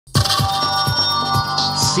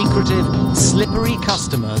secretive, slippery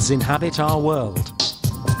customers inhabit our world.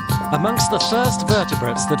 Amongst the first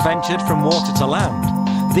vertebrates that ventured from water to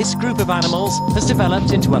land, this group of animals has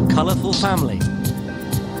developed into a colourful family.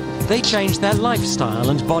 They change their lifestyle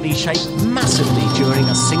and body shape massively during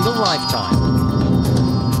a single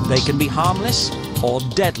lifetime. They can be harmless or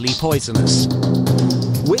deadly poisonous.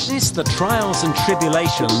 Witness the trials and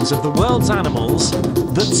tribulations of the world's animals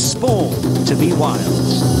that spawn to be wild.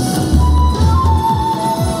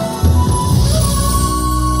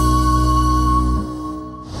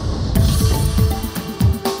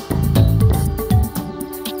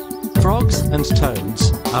 Frogs and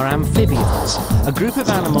toads are amphibians, a group of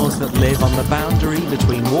animals that live on the boundary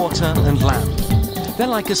between water and land. They're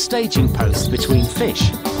like a staging post between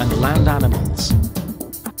fish and land animals.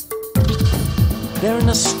 They're an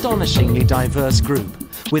astonishingly diverse group,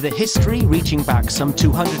 with a history reaching back some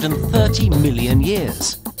 230 million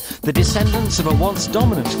years, the descendants of a once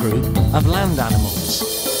dominant group of land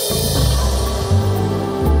animals.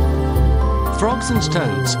 Frogs and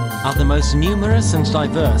toads are the most numerous and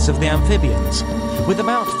diverse of the amphibians, with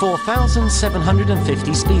about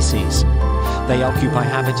 4,750 species. They occupy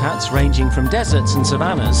habitats ranging from deserts and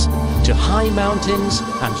savannas to high mountains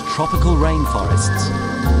and tropical rainforests.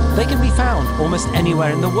 They can be found almost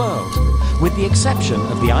anywhere in the world, with the exception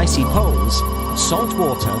of the icy poles, salt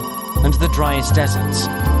water and the driest deserts.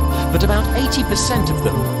 But about 80% of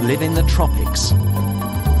them live in the tropics.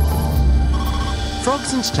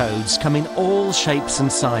 Frogs and toads come in all shapes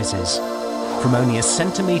and sizes, from only a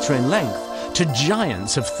centimetre in length to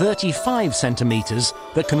giants of 35 centimetres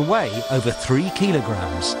that can weigh over 3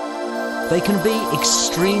 kilograms. They can be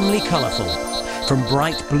extremely colourful, from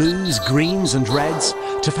bright blues, greens and reds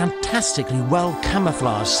to fantastically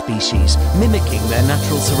well-camouflaged species mimicking their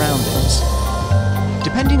natural surroundings.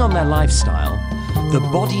 Depending on their lifestyle, the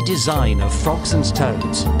body design of frogs and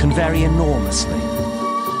toads can vary enormously.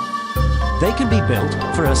 They can be built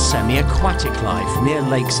for a semi-aquatic life near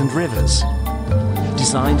lakes and rivers,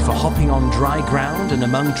 designed for hopping on dry ground and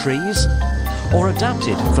among trees, or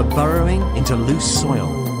adapted for burrowing into loose soil.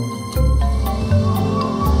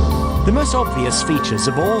 The most obvious features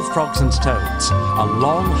of all frogs and toads are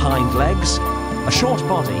long hind legs, a short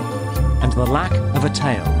body, and the lack of a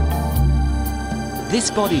tail. This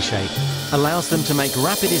body shape allows them to make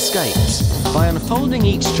rapid escapes by unfolding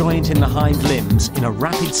each joint in the hind limbs in a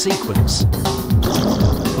rapid sequence.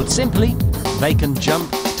 Put simply, they can jump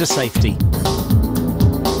to safety.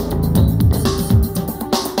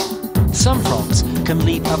 Some frogs can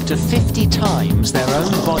leap up to 50 times their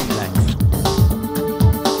own body length.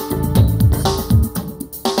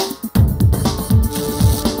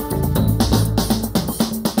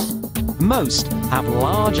 Most have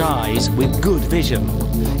large eyes with good vision.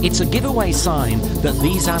 It's a giveaway sign that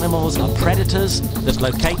these animals are predators that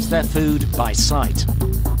locate their food by sight.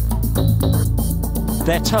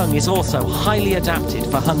 Their tongue is also highly adapted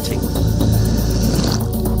for hunting.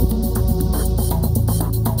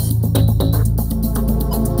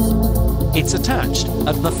 It's attached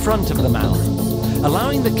at the front of the mouth,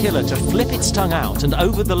 allowing the killer to flip its tongue out and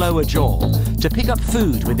over the lower jaw to pick up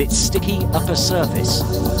food with its sticky upper surface.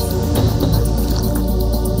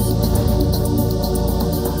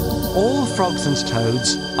 All frogs and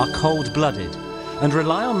toads are cold-blooded and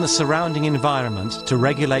rely on the surrounding environment to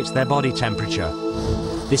regulate their body temperature.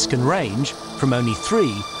 This can range from only 3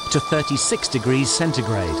 to 36 degrees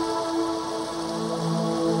centigrade.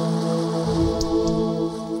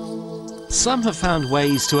 Some have found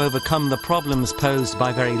ways to overcome the problems posed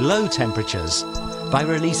by very low temperatures by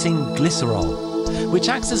releasing glycerol, which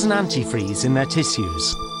acts as an antifreeze in their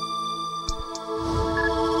tissues.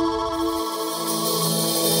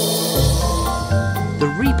 The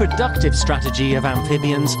reproductive strategy of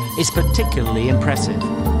amphibians is particularly impressive.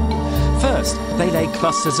 First, they lay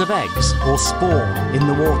clusters of eggs or spawn in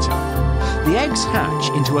the water. The eggs hatch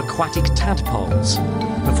into aquatic tadpoles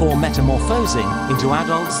before metamorphosing into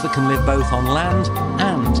adults that can live both on land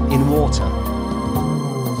and in water.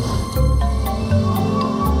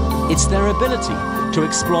 It's their ability to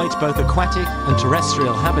exploit both aquatic and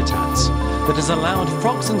terrestrial habitats that has allowed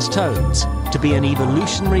frogs and toads to be an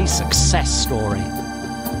evolutionary success story.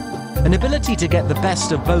 An ability to get the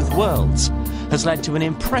best of both worlds has led to an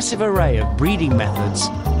impressive array of breeding methods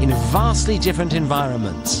in vastly different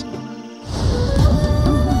environments.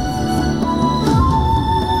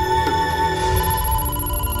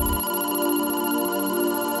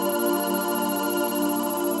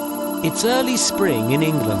 It's early spring in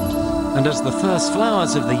England, and as the first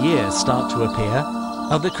flowers of the year start to appear,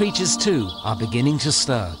 other creatures too are beginning to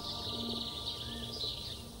stir.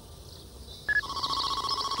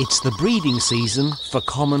 It's the breeding season for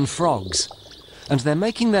common frogs, and they're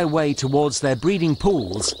making their way towards their breeding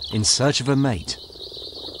pools in search of a mate.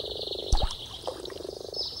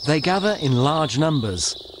 They gather in large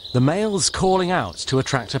numbers, the males calling out to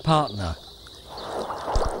attract a partner.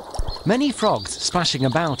 Many frogs splashing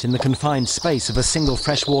about in the confined space of a single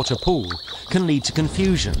freshwater pool can lead to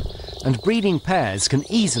confusion, and breeding pairs can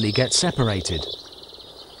easily get separated.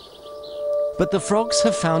 But the frogs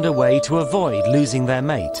have found a way to avoid losing their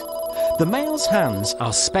mate. The male's hands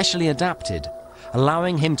are specially adapted,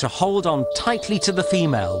 allowing him to hold on tightly to the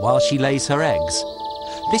female while she lays her eggs.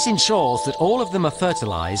 This ensures that all of them are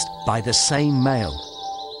fertilized by the same male.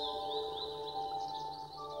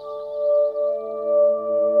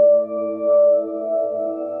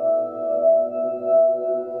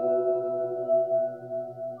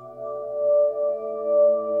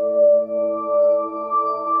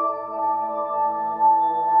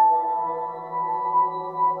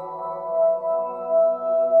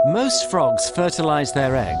 Most frogs fertilize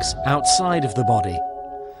their eggs outside of the body.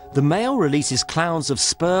 The male releases clouds of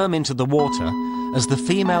sperm into the water as the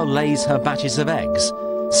female lays her batches of eggs,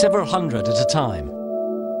 several hundred at a time.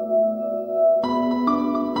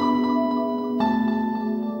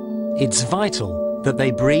 It's vital that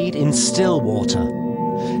they breed in still water.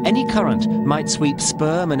 Any current might sweep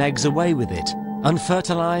sperm and eggs away with it,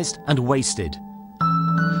 unfertilized and wasted.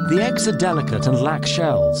 The eggs are delicate and lack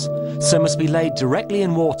shells, so must be laid directly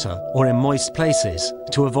in water or in moist places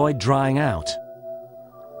to avoid drying out.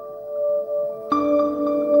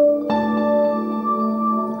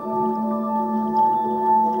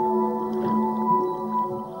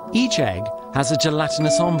 Each egg has a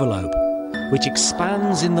gelatinous envelope, which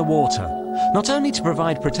expands in the water, not only to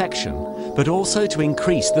provide protection, but also to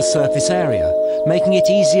increase the surface area, making it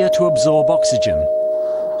easier to absorb oxygen.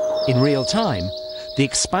 In real time, the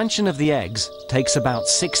expansion of the eggs takes about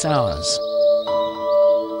 6 hours.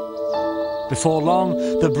 Before long,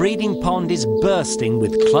 the breeding pond is bursting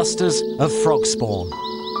with clusters of frog spawn.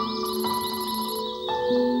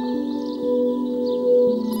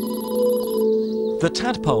 The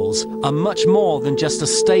tadpoles are much more than just a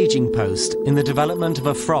staging post in the development of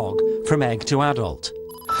a frog from egg to adult.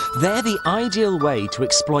 They're the ideal way to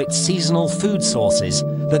exploit seasonal food sources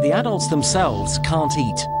that the adults themselves can't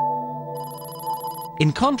eat.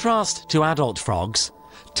 In contrast to adult frogs,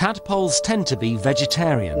 tadpoles tend to be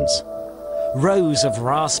vegetarians. Rows of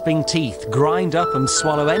rasping teeth grind up and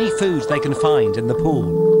swallow any food they can find in the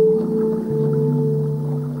pool.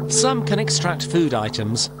 Some can extract food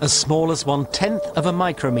items as small as 1/10 of a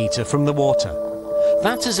micrometer from the water.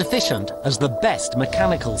 That's as efficient as the best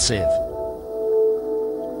mechanical sieve.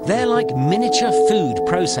 They're like miniature food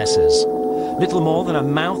processors, little more than a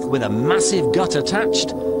mouth with a massive gut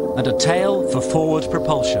attached and a tail for forward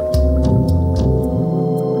propulsion.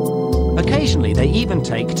 Occasionally they even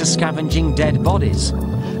take to scavenging dead bodies,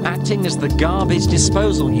 acting as the garbage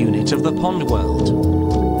disposal unit of the pond world.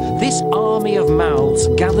 This army of mouths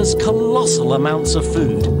gathers colossal amounts of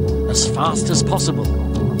food as fast as possible.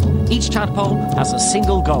 Each tadpole has a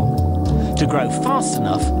single goal: to grow fast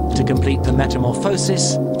enough to complete the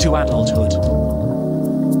metamorphosis to adulthood.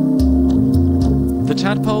 The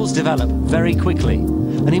tadpoles develop very quickly,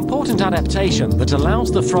 an important adaptation that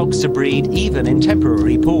allows the frogs to breed even in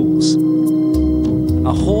temporary pools.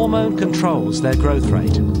 A hormone controls their growth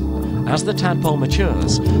rate. As the tadpole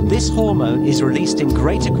matures, this hormone is released in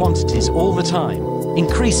greater quantities all the time,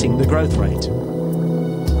 increasing the growth rate.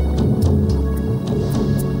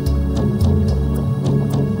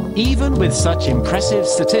 Even with such impressive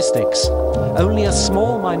statistics, only a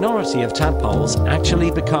small minority of tadpoles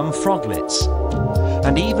actually become froglets.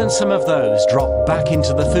 And even some of those drop back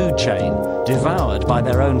into the food chain, devoured by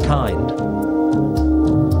their own kind.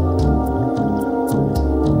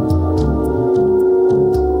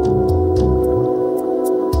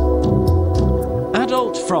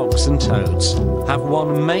 Adult frogs and toads have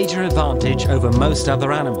one major advantage over most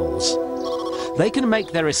other animals. They can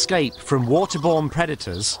make their escape from waterborne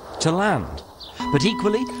predators to land, but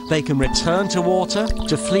equally they can return to water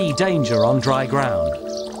to flee danger on dry ground.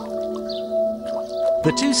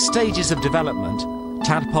 The two stages of development,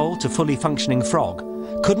 tadpole to fully functioning frog,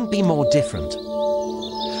 couldn't be more different.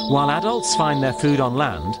 While adults find their food on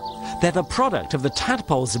land, they're the product of the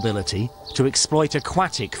tadpole's ability to exploit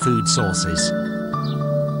aquatic food sources.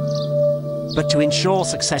 But to ensure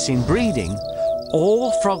success in breeding,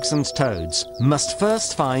 all frogs and toads must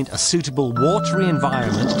first find a suitable watery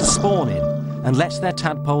environment to spawn in and let their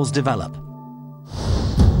tadpoles develop.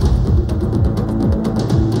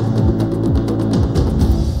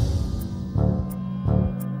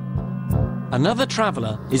 Another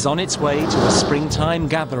traveller is on its way to a springtime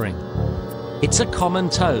gathering. It's a common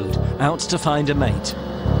toad out to find a mate.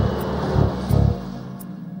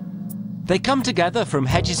 They come together from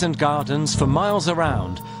hedges and gardens for miles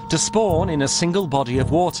around to spawn in a single body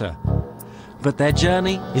of water. But their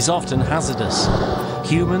journey is often hazardous.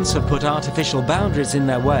 Humans have put artificial boundaries in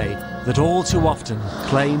their way that all too often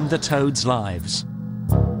claim the toads' lives.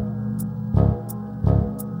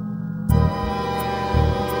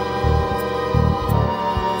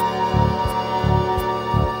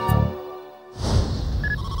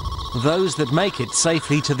 Those that make it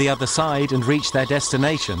safely to the other side and reach their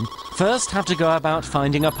destination first have to go about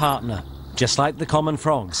finding a partner, just like the common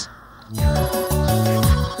frogs.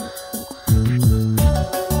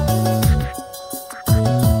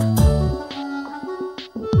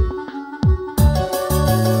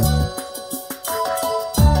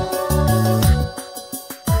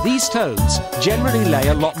 These toads generally lay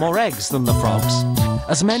a lot more eggs than the frogs,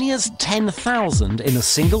 as many as 10,000 in a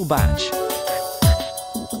single batch.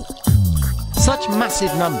 Such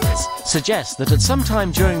massive numbers suggest that at some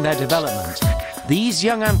time during their development, these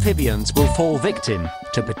young amphibians will fall victim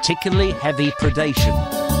to particularly heavy predation.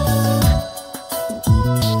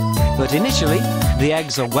 But initially, the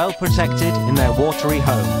eggs are well protected in their watery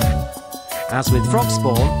home. As with frog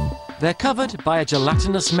spawn, they're covered by a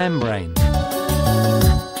gelatinous membrane.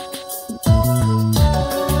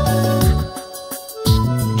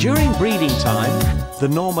 During breeding time, the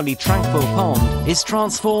normally tranquil pond is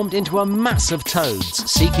transformed into a mass of toads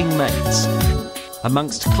seeking mates.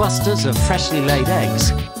 Amongst clusters of freshly laid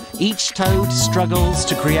eggs, each toad struggles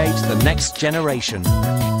to create the next generation.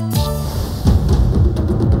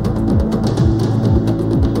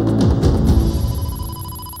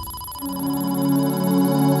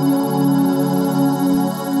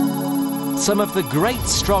 Some of the great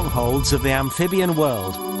strongholds of the amphibian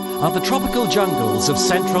world are the tropical jungles of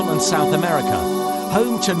Central and South America,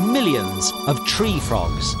 home to millions of tree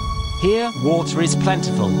frogs. Here, water is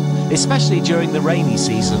plentiful, especially during the rainy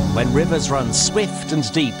season when rivers run swift and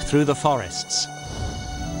deep through the forests.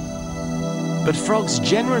 But frogs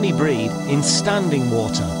generally breed in standing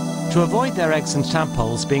water to avoid their eggs and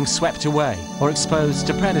tadpoles being swept away or exposed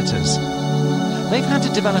to predators. They've had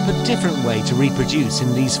to develop a different way to reproduce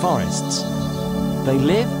in these forests. They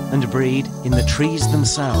live and breed in the trees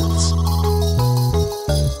themselves.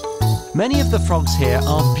 Many of the frogs here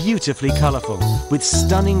are beautifully colourful, with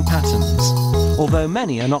stunning patterns, although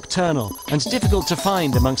many are nocturnal and difficult to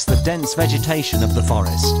find amongst the dense vegetation of the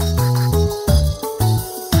forest.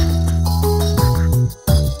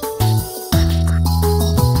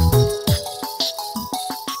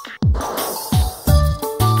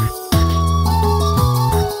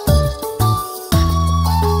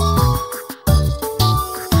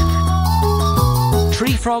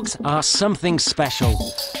 Tree frogs are something special,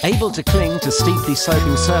 able to cling to steeply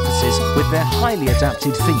sloping surfaces with their highly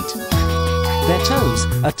adapted feet. Their toes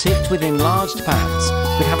are tipped with enlarged pads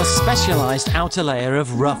that have a specialised outer layer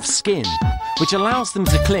of rough skin, which allows them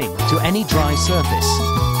to cling to any dry surface.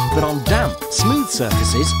 But on damp, smooth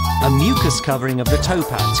surfaces, a mucus covering of the toe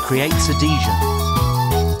pads creates adhesion.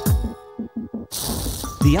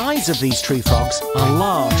 The eyes of these tree frogs are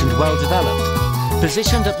large and well developed,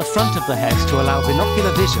 positioned at the front of the head to allow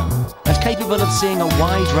binocular vision and capable of seeing a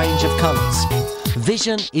wide range of colours.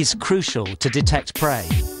 Vision is crucial to detect prey.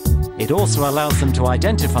 It also allows them to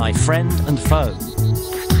identify friend and foe.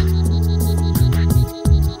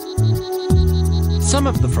 Some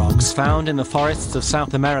of the frogs found in the forests of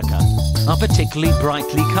South America are particularly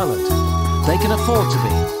brightly coloured. They can afford to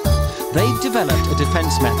be. They've developed a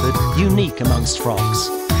defence method unique amongst frogs.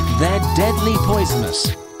 They're deadly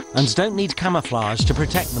poisonous and don't need camouflage to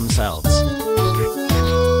protect themselves.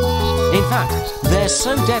 In fact, they're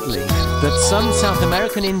so deadly that some South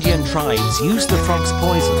American Indian tribes use the frog's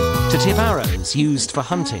poison to tip arrows used for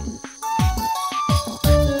hunting.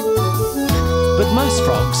 But most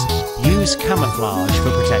frogs use camouflage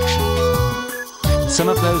for protection. Some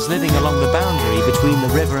of those living along the boundary between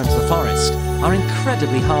the river and the forest are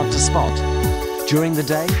incredibly hard to spot. During the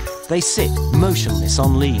day, they sit motionless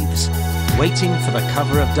on leaves, waiting for the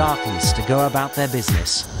cover of darkness to go about their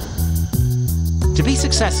business. To be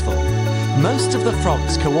successful, most of the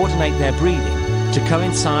frogs coordinate their breeding to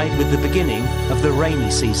coincide with the beginning of the rainy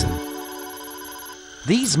season.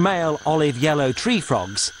 These male olive-yellow tree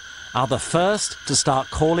frogs are the first to start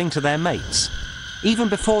calling to their mates, even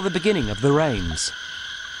before the beginning of the rains.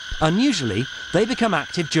 Unusually, they become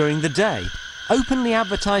active during the day, openly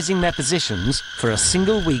advertising their positions for a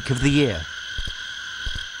single week of the year.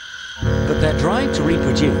 But their drive to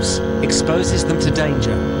reproduce exposes them to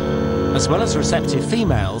danger. As well as receptive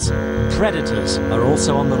females, predators are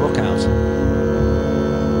also on the lookout.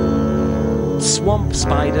 Swamp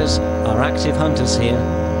spiders are active hunters here,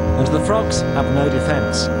 and the frogs have no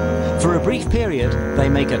defence. For a brief period, they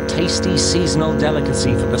make a tasty seasonal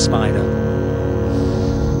delicacy for the spider.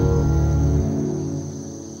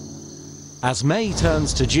 As May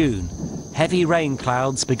turns to June, heavy rain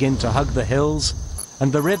clouds begin to hug the hills,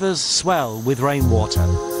 and the rivers swell with rainwater.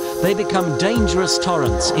 They become dangerous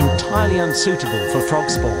torrents entirely unsuitable for frog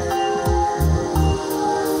spawn.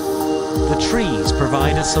 The trees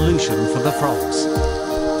provide a solution for the frogs.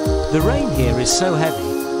 The rain here is so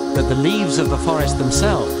heavy that the leaves of the forest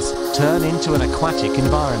themselves turn into an aquatic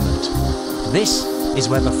environment. This is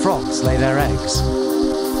where the frogs lay their eggs.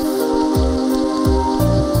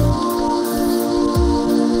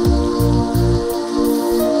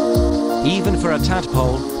 Even for a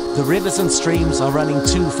tadpole, the rivers and streams are running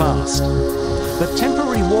too fast. But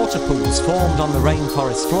temporary water pools formed on the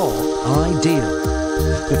rainforest floor are ideal.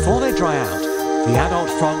 Before they dry out, the adult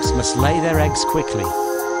frogs must lay their eggs quickly.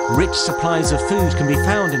 Rich supplies of food can be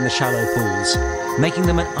found in the shallow pools, making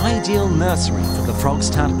them an ideal nursery for the frogs'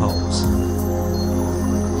 tadpoles.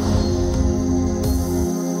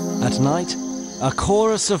 At night, a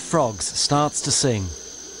chorus of frogs starts to sing.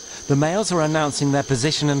 The males are announcing their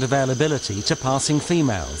position and availability to passing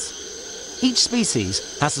females. Each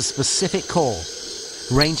species has a specific call,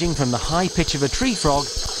 ranging from the high pitch of a tree frog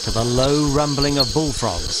to the low rumbling of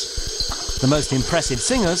bullfrogs. The most impressive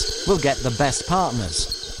singers will get the best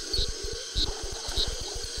partners.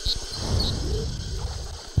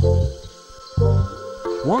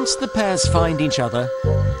 Once the pairs find each other,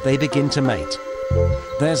 they begin to mate.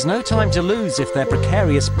 There's no time to lose if their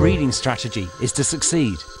precarious breeding strategy is to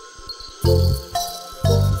succeed.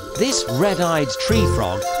 This red-eyed tree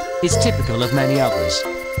frog is typical of many others.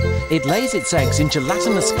 It lays its eggs in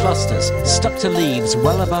gelatinous clusters stuck to leaves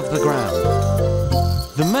well above the ground.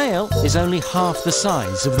 The male is only half the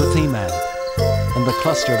size of the female, and the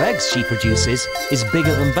cluster of eggs she produces is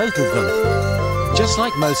bigger than both of them. Just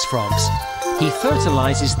like most frogs, he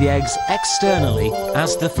fertilizes the eggs externally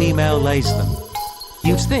as the female lays them.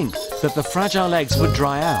 You'd think that the fragile eggs would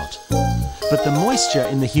dry out, but the moisture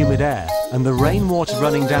in the humid air and the rainwater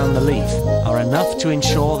running down the leaf are enough to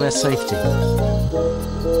ensure their safety.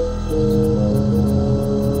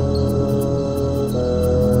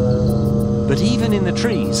 But even in the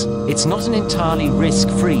trees, it's not an entirely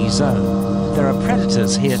risk-free zone. There are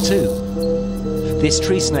predators here too. This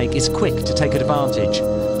tree snake is quick to take advantage,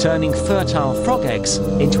 turning fertile frog eggs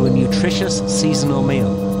into a nutritious seasonal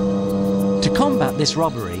meal. To combat this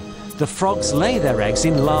robbery, the frogs lay their eggs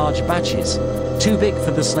in large batches, too big for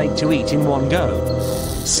the snake to eat in one go.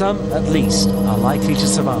 Some, at least, are likely to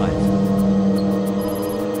survive.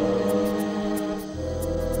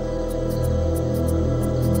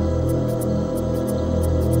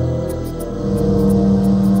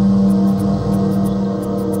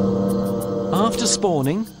 After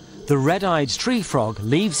spawning, the red-eyed tree frog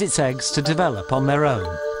leaves its eggs to develop on their own.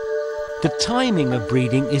 The timing of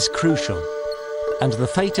breeding is crucial, and the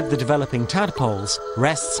fate of the developing tadpoles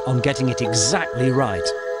rests on getting it exactly right.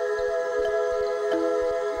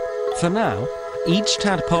 For now, each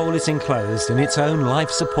tadpole is enclosed in its own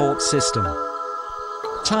life support system.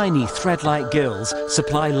 Tiny thread-like gills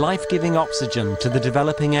supply life-giving oxygen to the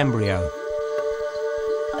developing embryo.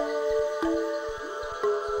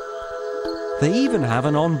 They even have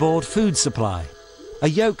an onboard food supply, a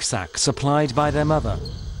yolk sac supplied by their mother.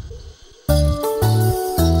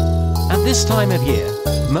 At this time of year,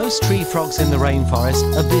 most tree frogs in the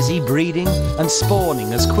rainforest are busy breeding and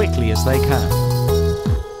spawning as quickly as they can.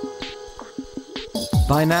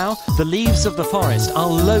 By now, the leaves of the forest are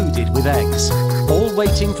loaded with eggs, all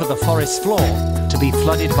waiting for the forest floor to be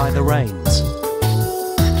flooded by the rains.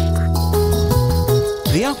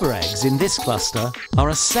 The upper eggs in this cluster are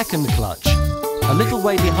a second clutch, a little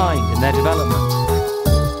way behind in their development.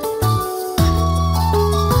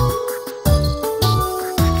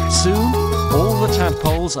 Soon, all the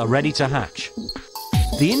tadpoles are ready to hatch.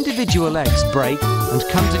 The individual eggs break and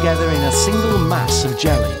come together in a single mass of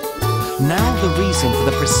jelly. Now the reason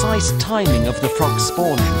for the precise timing of the frog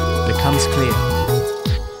spawning becomes clear.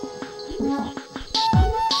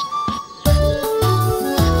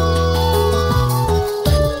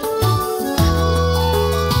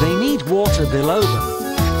 They need water below them,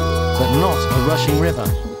 but not a rushing river.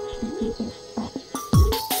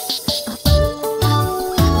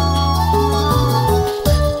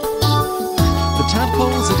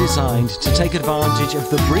 Designed to take advantage of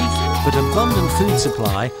the brief but abundant food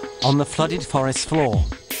supply on the flooded forest floor.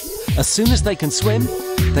 As soon as they can swim,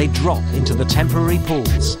 they drop into the temporary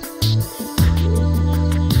pools.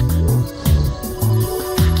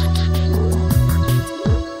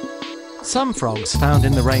 Some frogs found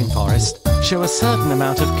in the rainforest show a certain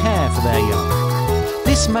amount of care for their young.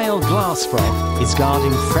 This male glass frog is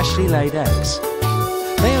guarding freshly laid eggs.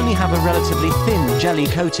 They only have a relatively thin jelly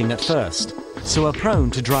coating at first, so are prone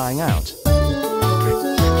to drying out.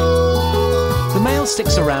 The male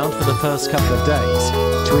sticks around for the first couple of days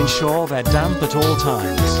to ensure they're damp at all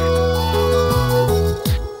times.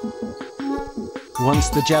 Once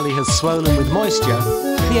the jelly has swollen with moisture,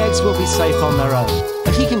 the eggs will be safe on their own,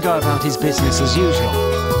 and he can go about his business as usual.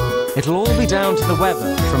 It'll all be down to the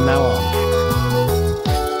weather from now on.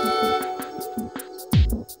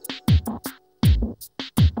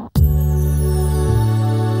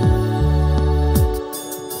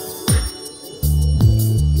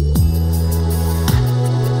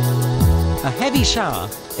 A heavy shower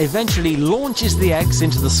eventually launches the eggs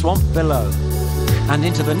into the swamp below and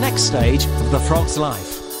into the next stage of the frog's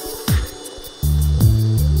life.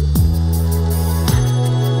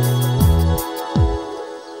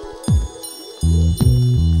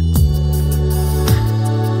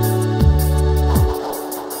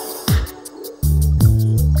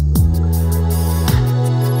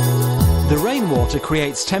 The rainwater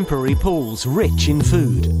creates temporary pools rich in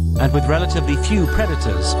food and with relatively few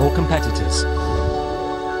predators or competitors.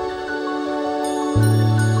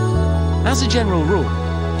 As a general rule,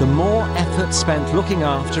 the more effort spent looking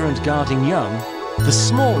after and guarding young, the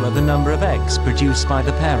smaller the number of eggs produced by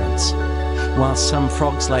the parents. While some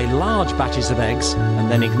frogs lay large batches of eggs and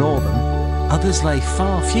then ignore them, others lay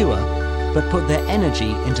far fewer but put their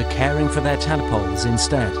energy into caring for their tadpoles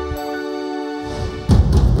instead.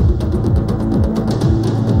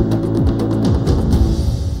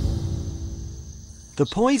 The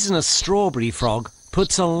poisonous strawberry frog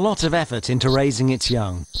puts a lot of effort into raising its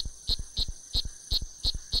young.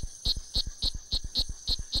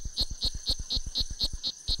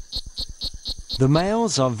 The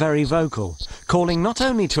males are very vocal, calling not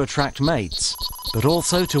only to attract mates, but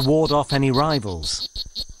also to ward off any rivals.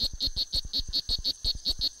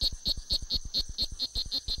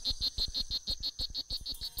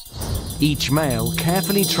 Each male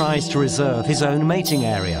carefully tries to reserve his own mating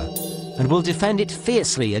area and will defend it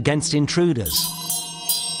fiercely against intruders.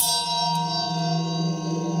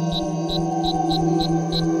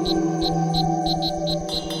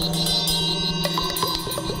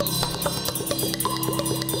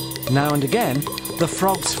 Now and again, the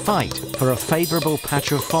frogs fight for a favourable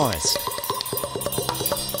patch of forest.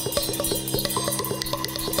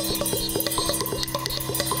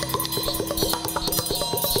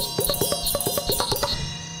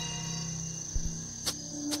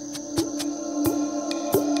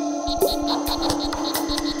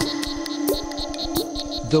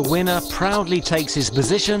 The winner proudly takes his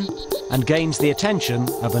position and gains the attention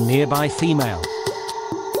of a nearby female.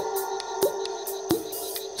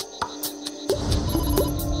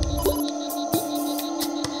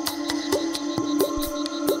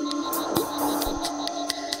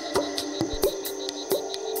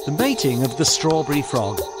 The mating of the strawberry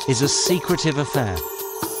frog is a secretive affair.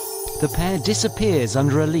 The pair disappears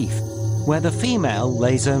under a leaf, where the female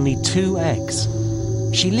lays only 2 eggs.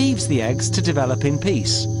 She leaves the eggs to develop in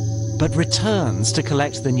peace, but returns to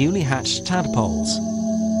collect the newly hatched tadpoles.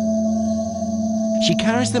 She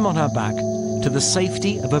carries them on her back to the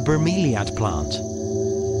safety of a bromeliad plant.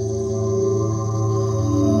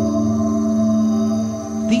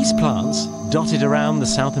 These plants, dotted around the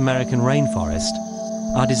South American rainforest,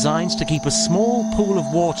 are designed to keep a small pool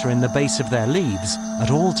of water in the base of their leaves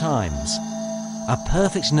at all times. A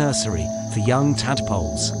perfect nursery for young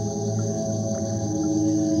tadpoles.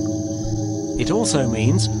 It also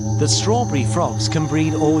means that strawberry frogs can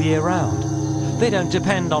breed all year round. They don't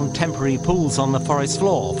depend on temporary pools on the forest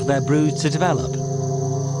floor for their brood to develop.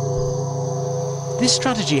 This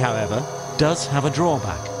strategy, however, does have a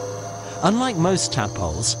drawback. Unlike most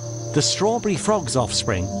tadpoles, the strawberry frog's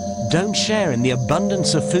offspring don't share in the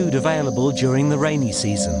abundance of food available during the rainy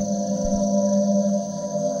season.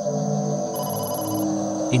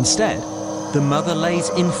 Instead, the mother lays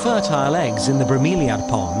infertile eggs in the bromeliad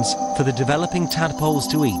ponds for the developing tadpoles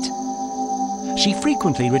to eat. She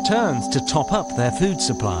frequently returns to top up their food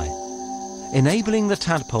supply, enabling the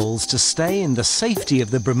tadpoles to stay in the safety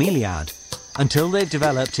of the bromeliad until they've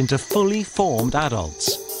developed into fully formed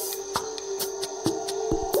adults.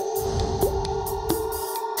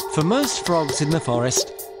 For most frogs in the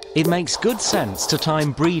forest, it makes good sense to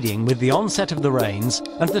time breeding with the onset of the rains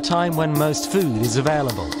and the time when most food is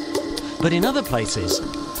available. But in other places,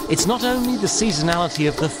 it's not only the seasonality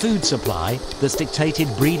of the food supply that's dictated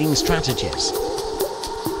breeding strategies.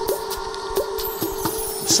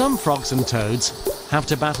 Some frogs and toads have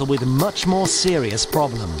to battle with much more serious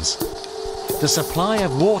problems. the supply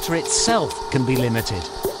of water itself can be limited.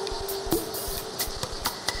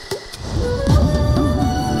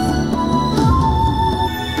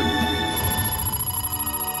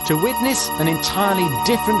 To witness an entirely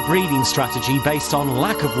different breeding strategy based on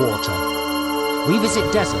lack of water, we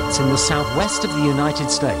visit deserts in the southwest of the United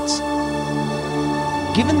States.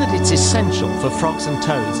 Given that it's essential for frogs and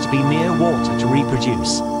toads to be near water to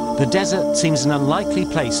reproduce, the desert seems an unlikely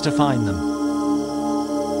place to find them.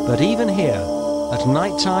 But even here, at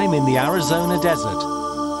night time in the Arizona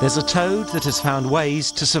desert, there's a toad that has found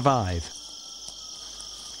ways to survive.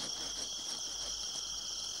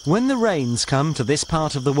 When the rains come to this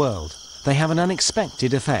part of the world, they have an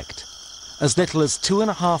unexpected effect. As little as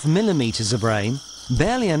 2.5 millimeters of rain,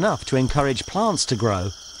 barely enough to encourage plants to grow,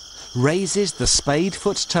 raises the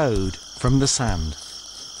spadefoot toad from the sand.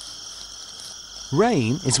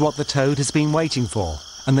 Rain is what the toad has been waiting for,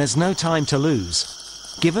 and there's no time to lose.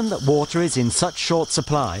 Given that water is in such short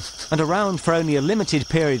supply and around for only a limited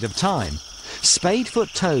period of time,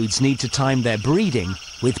 spadefoot toads need to time their breeding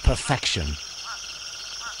with perfection.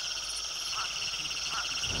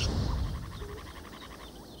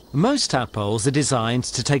 Most tadpoles are designed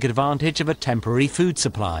to take advantage of a temporary food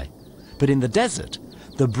supply, but in the desert,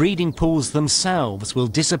 the breeding pools themselves will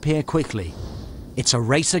disappear quickly. It's a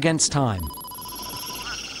race against time.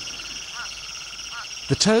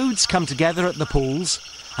 The toads come together at the pools,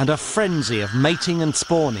 and a frenzy of mating and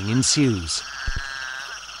spawning ensues.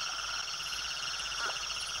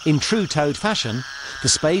 In true toad fashion, the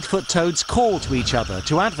spadefoot toads call to each other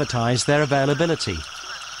to advertise their availability.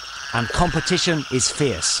 And competition is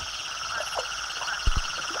fierce.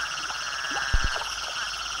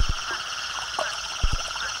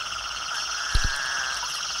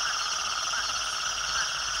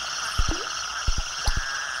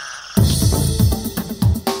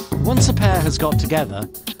 Once a pair has got together,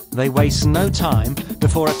 they waste no time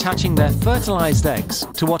before attaching their fertilized eggs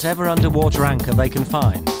to whatever underwater anchor they can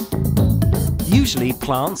find. Usually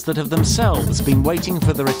plants that have themselves been waiting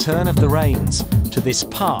for the return of the rains to this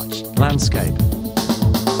parched landscape.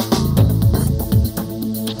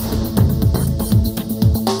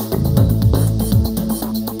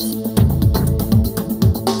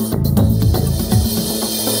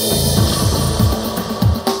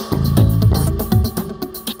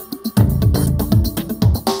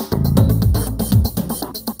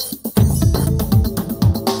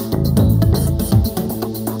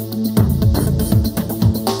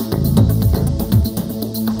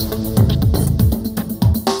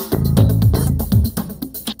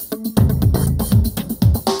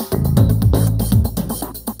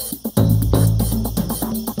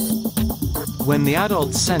 When the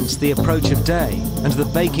adults sense the approach of day and the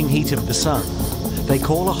baking heat of the sun, they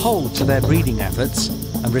call a halt to their breeding efforts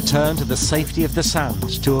and return to the safety of the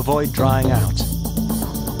sand to avoid drying out.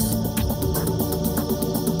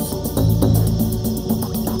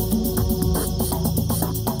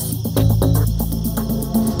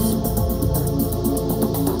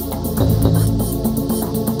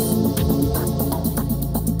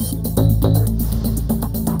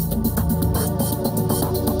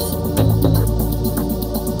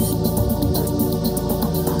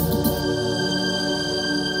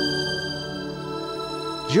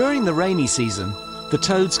 During the rainy season, the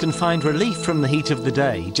toads can find relief from the heat of the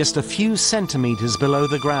day just a few centimeters below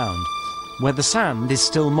the ground, where the sand is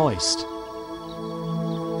still moist.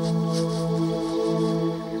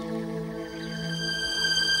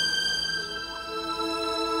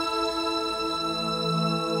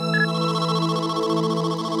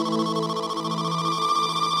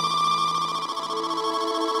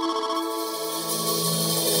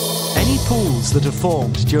 Pools that are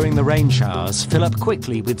formed during the rain showers fill up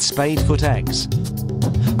quickly with spadefoot eggs.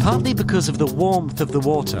 Partly because of the warmth of the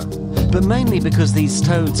water, but mainly because these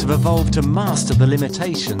toads have evolved to master the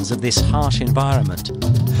limitations of this harsh environment.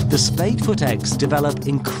 The spadefoot eggs develop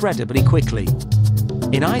incredibly quickly.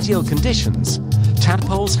 In ideal conditions,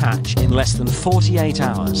 tadpoles hatch in less than 48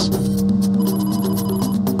 hours.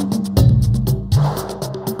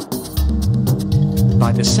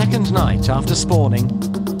 By the second night after spawning,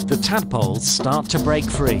 the tadpoles start to break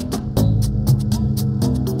free.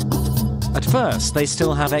 At first, they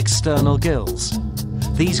still have external gills.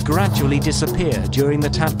 These gradually disappear during the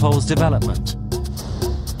tadpole's development.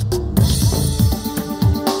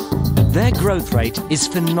 Their growth rate is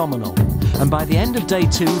phenomenal, and by the end of day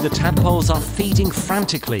 2, the tadpoles are feeding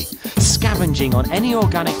frantically, scavenging on any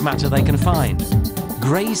organic matter they can find,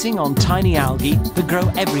 grazing on tiny algae that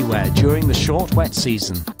grow everywhere during the short wet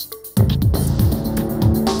season.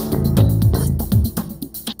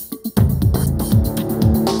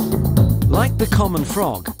 Like the common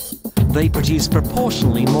frog, they produce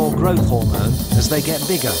proportionally more growth hormone as they get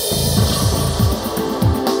bigger.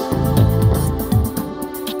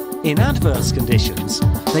 In adverse conditions,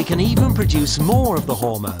 they can even produce more of the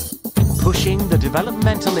hormone, pushing the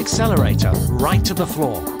developmental accelerator right to the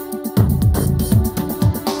floor.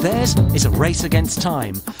 Theirs is a race against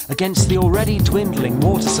time, against the already dwindling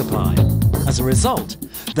water supply. As a result,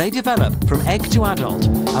 they develop from egg to adult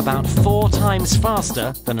about 4 times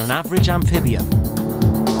faster than an average amphibian.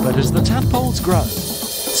 But as the tadpoles grow,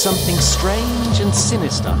 something strange and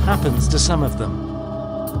sinister happens to some of them.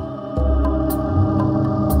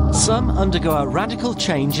 Some undergo a radical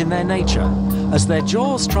change in their nature as their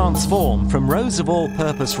jaws transform from rows of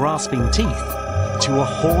all-purpose rasping teeth to a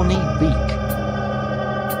horny beak.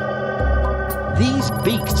 These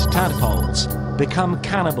beaked tadpoles become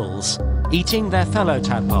cannibals, eating their fellow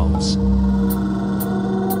tadpoles.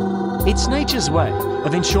 It's nature's way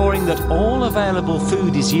of ensuring that all available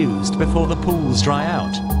food is used before the pools dry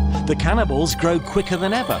out. The cannibals grow quicker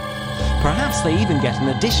than ever. Perhaps they even get an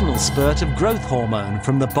additional spurt of growth hormone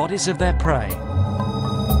from the bodies of their prey.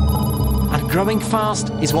 And growing fast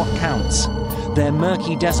is what counts. Their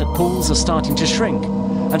murky desert pools are starting to shrink,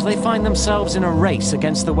 and they find themselves in a race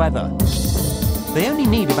against the weather. They only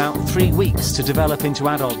need about 3 weeks to develop into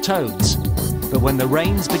adult toads, but when the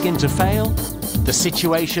rains begin to fail, the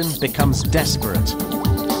situation becomes desperate.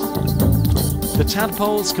 The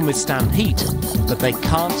tadpoles can withstand heat, but they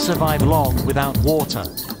can't survive long without water.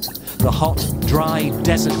 The hot, dry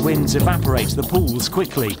desert winds evaporate the pools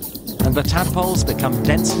quickly, and the tadpoles become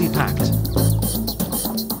densely packed.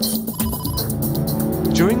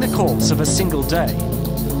 During the course of a single day,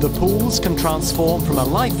 the pools can transform from a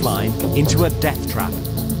lifeline into a death trap.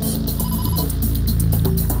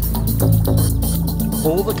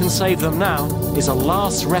 All that can save them now is a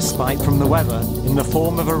last respite from the weather in the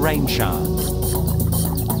form of a rain shower.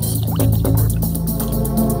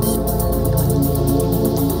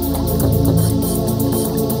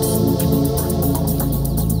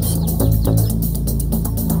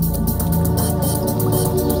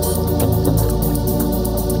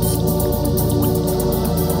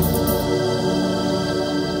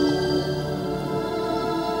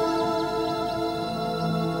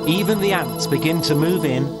 Even the ants begin to move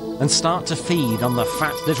in and start to feed on the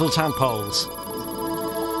fat little tadpoles.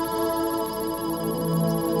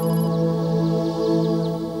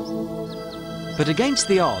 But against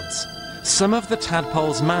the odds, some of the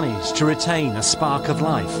tadpoles manage to retain a spark of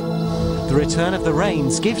life. The return of the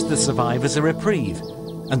rains gives the survivors a reprieve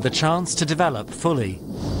and the chance to develop fully.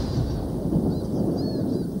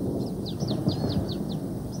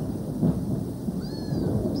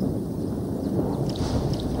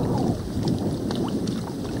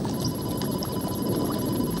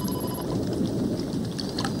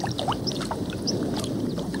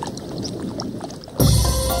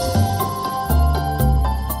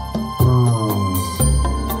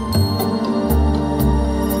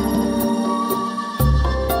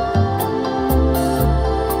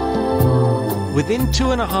 Within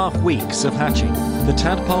 2.5 weeks of hatching, the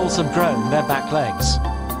tadpoles have grown their back legs.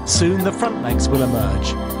 Soon the front legs will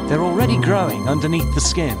emerge. They're already growing underneath the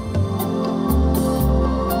skin.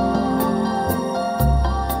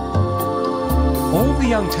 All the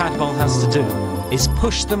young tadpole has to do is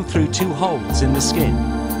push them through 2 holes in the skin.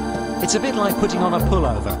 It's a bit like putting on a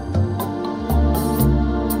pullover.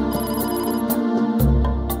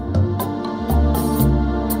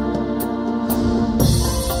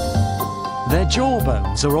 Their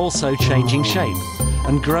jawbones are also changing shape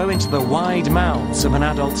and grow into the wide mouths of an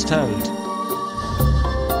adult toad.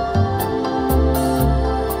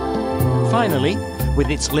 Finally, with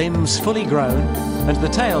its limbs fully grown and the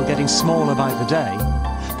tail getting smaller by the day,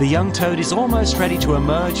 the young toad is almost ready to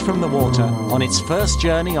emerge from the water on its first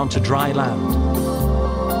journey onto dry land.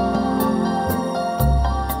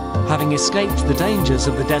 Having escaped the dangers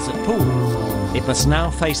of the desert pool, it must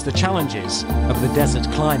now face the challenges of the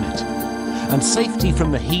desert climate. And safety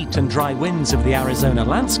from the heat and dry winds of the Arizona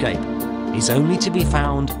landscape is only to be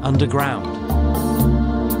found underground.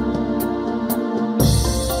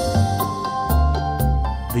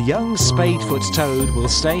 The young spadefoot toad will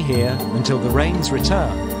stay here until the rains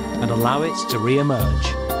return and allow it to re-emerge.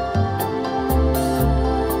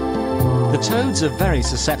 The toads are very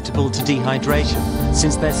susceptible to dehydration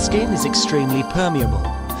since their skin is extremely permeable,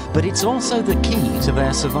 but it's also the key to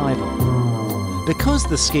their survival. Because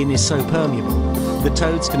the skin is so permeable, the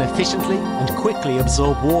toads can efficiently and quickly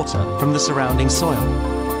absorb water from the surrounding soil.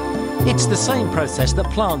 It's the same process that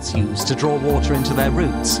plants use to draw water into their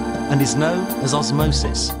roots and is known as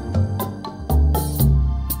osmosis.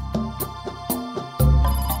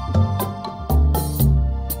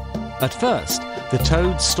 At first, the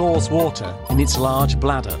toad stores water in its large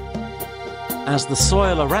bladder. As the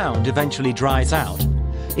soil around eventually dries out,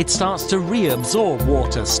 it starts to reabsorb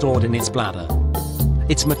water stored in its bladder.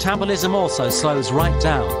 Its metabolism also slows right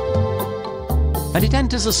down, and it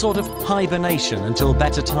enters a sort of hibernation until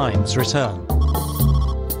better times return.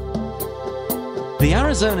 The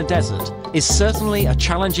Arizona desert is certainly a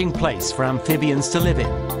challenging place for amphibians to live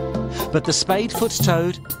in, but the spade-foot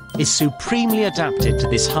toad is supremely adapted to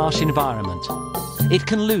this harsh environment. It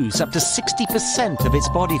can lose up to 60% of its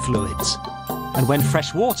body fluids, and when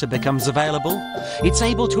fresh water becomes available, it's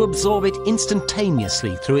able to absorb it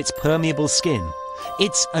instantaneously through its permeable skin.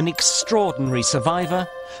 It's an extraordinary survivor,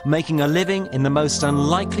 making a living in the most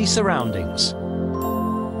unlikely surroundings.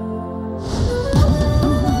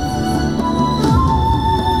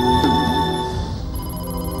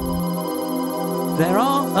 There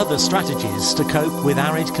are other strategies to cope with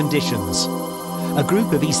arid conditions. A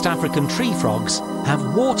group of East African tree frogs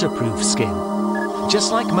have waterproof skin,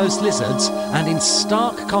 just like most lizards and in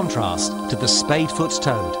stark contrast to the spade-foot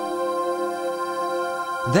toad.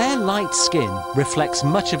 Their light skin reflects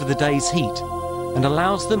much of the day's heat and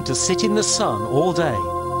allows them to sit in the sun all day.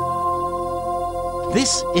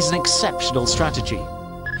 This is an exceptional strategy.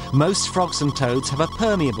 Most frogs and toads have a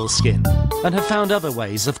permeable skin and have found other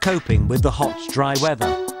ways of coping with the hot, dry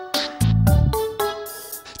weather.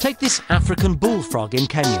 Take this African bullfrog in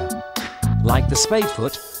Kenya. Like the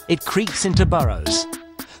spadefoot, it creeps into burrows.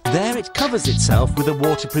 There it covers itself with a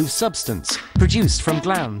waterproof substance produced from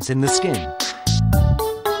glands in the skin.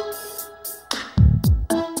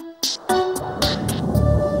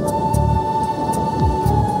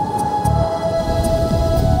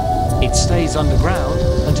 It stays underground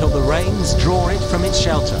until the rains draw it from its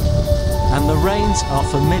shelter. And the rains are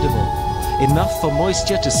formidable, enough for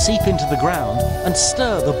moisture to seep into the ground and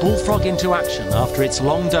stir the bullfrog into action after its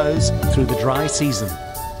long doze through the dry season.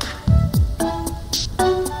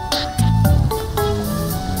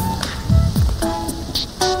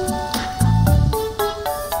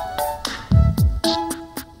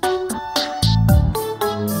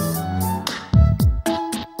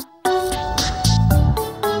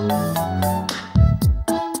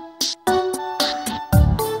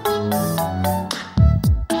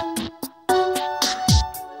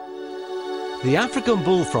 The African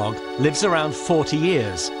bullfrog lives around 40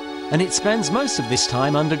 years, and it spends most of this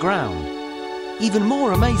time underground. Even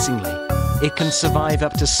more amazingly, it can survive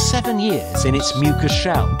up to 7 years in its mucus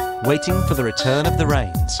shell, waiting for the return of the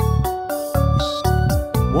rains.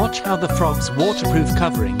 Watch how the frog's waterproof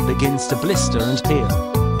covering begins to blister and peel.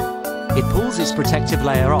 It pulls its protective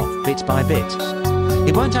layer off bit by bit.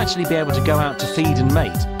 It won't actually be able to go out to feed and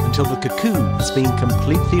mate until the cocoon has been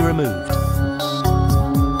completely removed.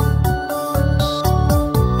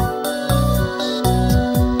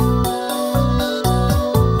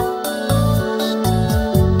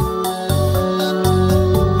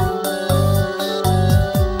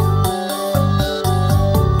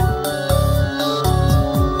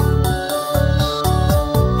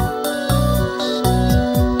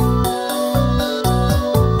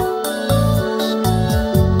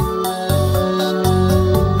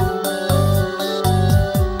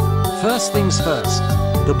 First things first,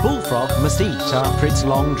 the bullfrog must eat after its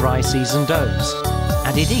long dry season doze,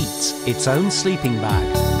 and it eats its own sleeping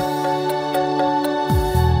bag.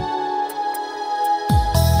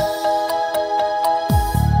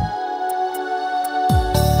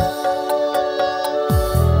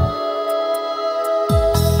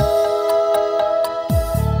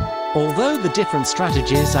 Although the different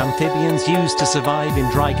strategies amphibians use to survive in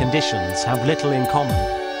dry conditions have little in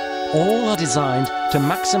common, all are designed to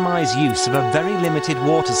maximize use of a very limited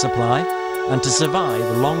water supply and to survive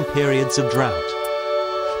long periods of drought.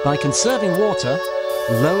 By conserving water,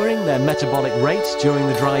 lowering their metabolic rate during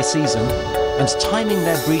the dry season, and timing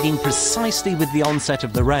their breeding precisely with the onset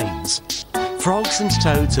of the rains, frogs and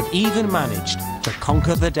toads have even managed to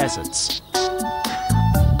conquer the deserts.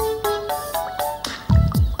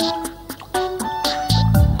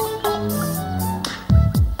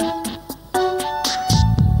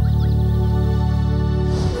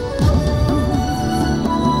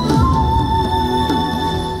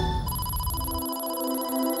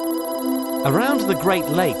 Around the Great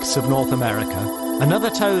Lakes of North America, another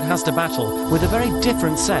toad has to battle with a very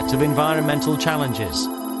different set of environmental challenges.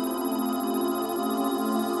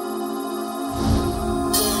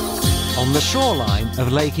 On the shoreline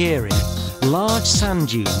of Lake Erie, large sand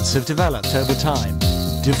dunes have developed over time,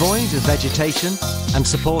 devoid of vegetation and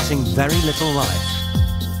supporting very little life.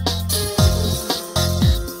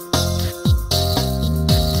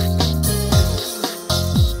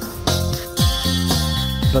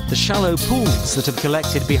 But the shallow pools that have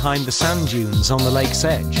collected behind the sand dunes on the lake's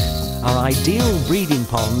edge are ideal breeding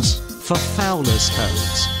ponds for fowler's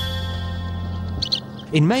toads.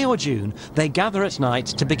 In May or June, they gather at night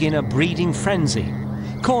to begin a breeding frenzy,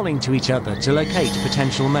 calling to each other to locate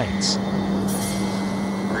potential mates.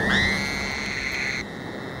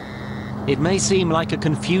 It may seem like a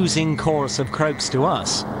confusing chorus of croaks to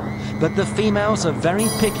us, but the females are very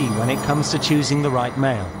picky when it comes to choosing the right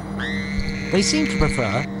male. They seem to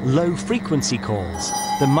prefer low-frequency calls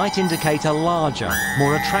that might indicate a larger,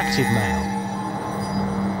 more attractive male.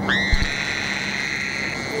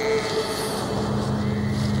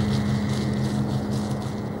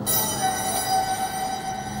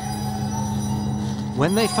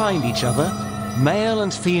 When they find each other, male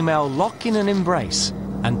and female lock in an embrace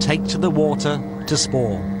and take to the water to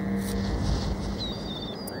spawn.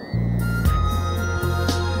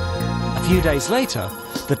 A few days later,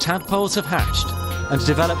 the tadpoles have hatched and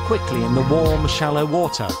develop quickly in the warm, shallow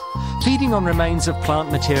water, feeding on remains of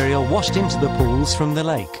plant material washed into the pools from the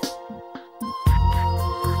lake.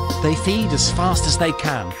 They feed as fast as they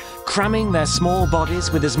can, cramming their small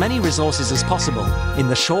bodies with as many resources as possible in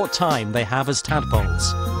the short time they have as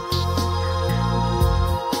tadpoles.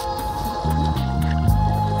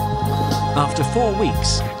 After 4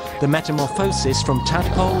 weeks, the metamorphosis from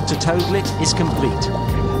tadpole to toadlet is complete,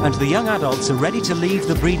 and the young adults are ready to leave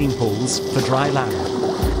the breeding pools for dry land.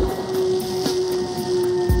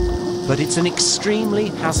 But it's an extremely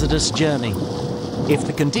hazardous journey. If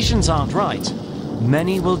the conditions aren't right,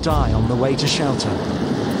 many will die on the way to shelter.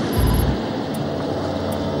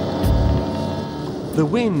 The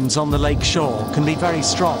winds on the lake shore can be very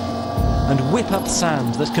strong and whip up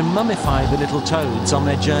sand that can mummify the little toads on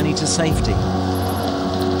their journey to safety.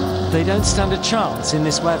 They don't stand a chance in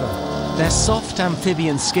this weather. Their soft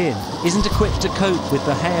amphibian skin isn't equipped to cope with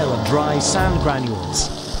the hail and dry sand granules.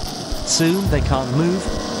 Soon they can't move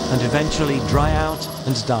and eventually dry out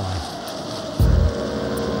and die.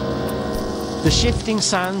 The shifting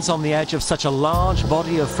sands on the edge of such a large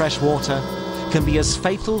body of fresh water can be as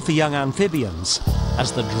fatal for young amphibians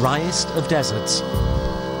as the driest of deserts.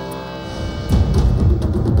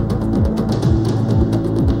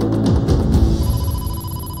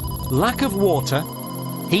 Lack of water,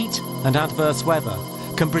 heat and adverse weather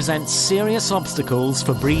can present serious obstacles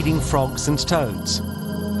for breeding frogs and toads.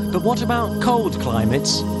 But what about cold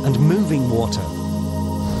climates and moving water?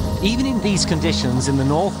 Even in these conditions in the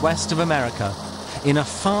northwest of America, in a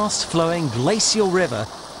fast-flowing glacial river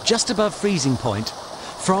just above freezing point,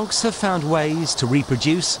 frogs have found ways to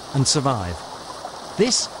reproduce and survive.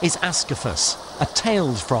 This is Ascaphus, a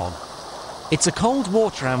tailed frog. It's a cold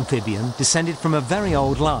water amphibian descended from a very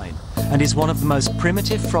old line and is one of the most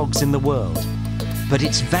primitive frogs in the world. But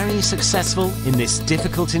it's very successful in this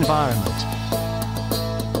difficult environment.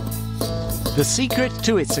 The secret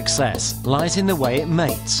to its success lies in the way it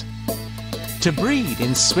mates. To breed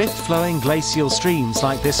in swift-flowing glacial streams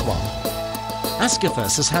like this one,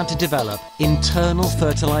 Ascaphus has had to develop internal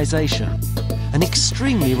fertilization, an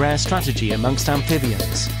extremely rare strategy amongst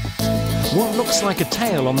amphibians. What looks like a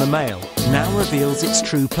tail on the male now reveals its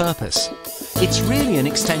true purpose. It's really an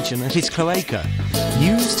extension of his cloaca,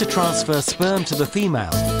 used to transfer sperm to the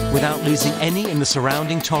female without losing any in the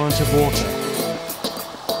surrounding torrent of water.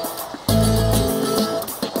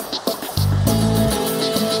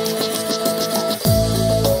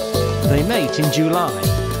 They mate in July,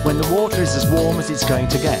 when the water is as warm as it's going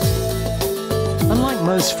to get. Unlike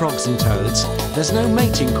most frogs and toads, there's no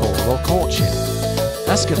mating call or courtship.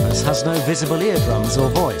 Ascaphus has no visible eardrums or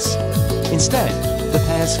voice. Instead, the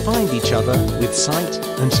pairs find each other with sight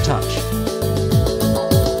and touch.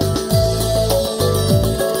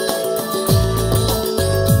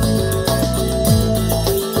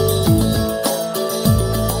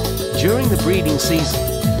 During the breeding season,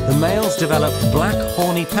 the males develop black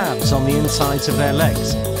horny pads on the insides of their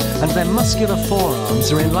legs, and their muscular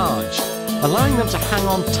forearms are enlarged, allowing them to hang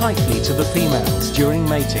on tightly to the females during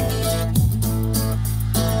mating.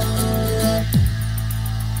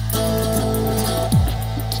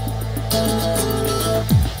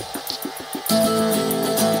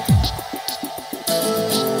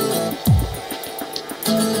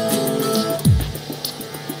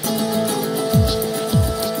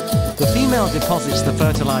 Deposits the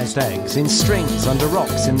fertilized eggs in strings under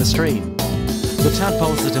rocks in the stream. The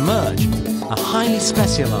tadpoles that emerge are highly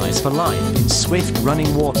specialized for life in swift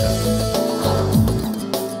running water.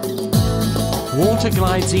 Water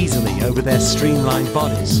glides easily over their streamlined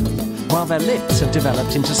bodies, while their lips have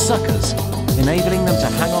developed into suckers, enabling them to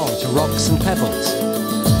hang on to rocks and pebbles.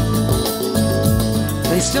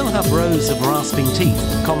 They still have rows of rasping teeth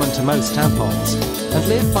common to most tadpoles and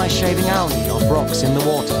live by shaving algae off rocks in the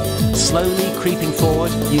water, slowly creeping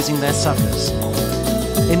forward using their suckers.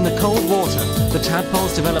 In the cold water, the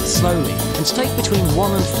tadpoles develop slowly and take between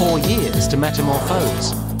 1 and 4 years to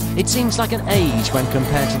metamorphose. It seems like an age when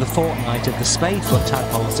compared to the fortnight of the spadefoot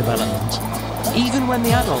tadpole's development. Even when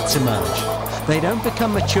the adults emerge, they don't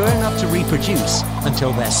become mature enough to reproduce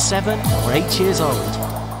until they're 7 or 8 years old.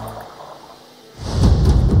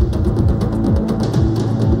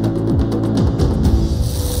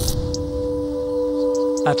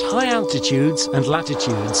 At high altitudes and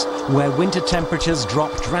latitudes, where winter temperatures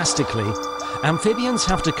drop drastically, amphibians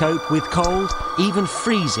have to cope with cold, even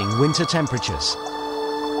freezing winter temperatures.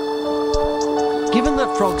 Given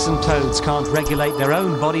that frogs and toads can't regulate their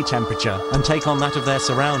own body temperature and take on that of their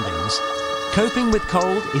surroundings, coping with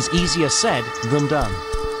cold is easier said than done.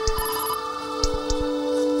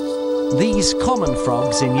 These common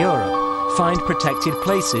frogs in Europe find protected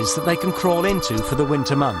places that they can crawl into for the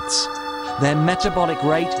winter months. Their metabolic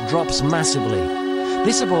rate drops massively.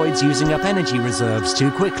 This avoids using up energy reserves too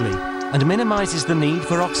quickly and minimizes the need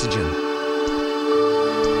for oxygen.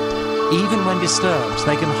 Even when disturbed,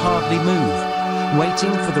 they can hardly move,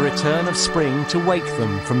 waiting for the return of spring to wake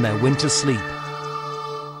them from their winter sleep.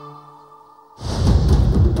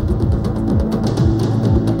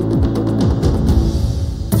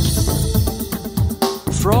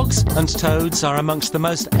 Frogs and toads are amongst the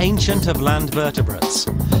most ancient of land vertebrates,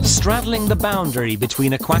 straddling the boundary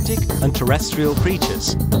between aquatic and terrestrial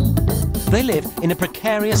creatures. They live in a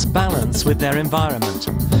precarious balance with their environment,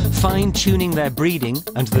 fine-tuning their breeding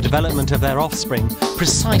and the development of their offspring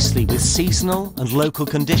precisely with seasonal and local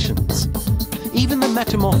conditions. Even the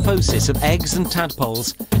metamorphosis of eggs and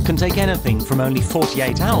tadpoles can take anything from only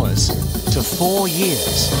 48 hours to 4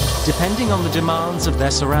 years, depending on the demands of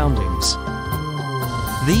their surroundings.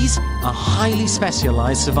 These are highly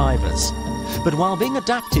specialized survivors, but while being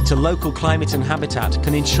adapted to local climate and habitat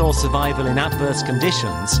can ensure survival in adverse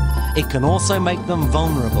conditions, it can also make them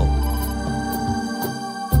vulnerable.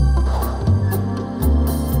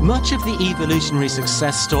 Much of the evolutionary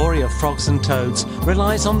success story of frogs and toads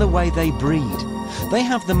relies on the way they breed. They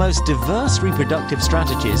have the most diverse reproductive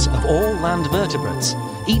strategies of all land vertebrates,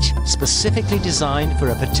 each specifically designed for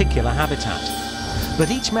a particular habitat. But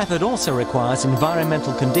each method also requires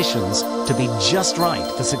environmental conditions to be just right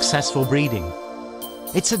for successful breeding.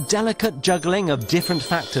 It's a delicate juggling of different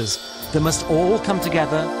factors that must all come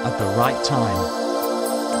together at the right time.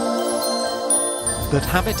 But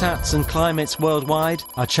habitats and climates worldwide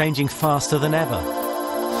are changing faster than ever,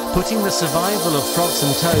 putting the survival of frogs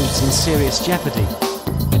and toads in serious jeopardy.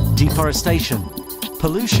 Deforestation,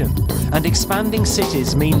 pollution, and expanding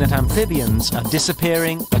cities mean that amphibians are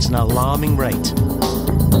disappearing at an alarming rate.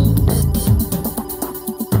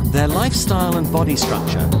 Their lifestyle and body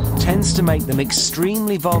structure tends to make them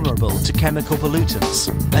extremely vulnerable to chemical pollutants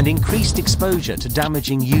and increased exposure to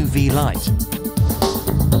damaging UV light.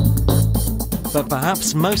 But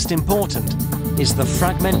perhaps most important is the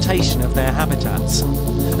fragmentation of their habitats,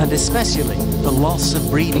 and especially the loss of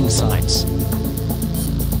breeding sites.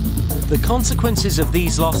 The consequences of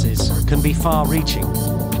these losses can be far-reaching.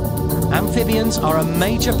 Amphibians are a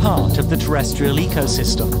major part of the terrestrial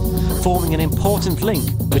ecosystem, forming an important link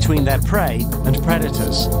between their prey and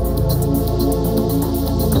predators.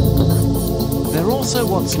 They're also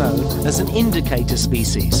what's known as an indicator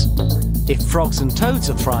species. If frogs and toads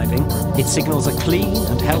are thriving, it signals a clean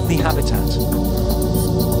and healthy habitat.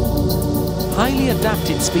 Highly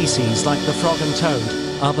adapted species like the frog and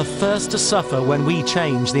toad are the first to suffer when we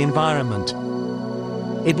change the environment.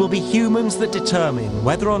 It will be humans that determine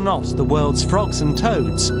whether or not the world's frogs and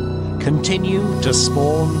toads continue to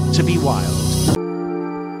spawn to be wild.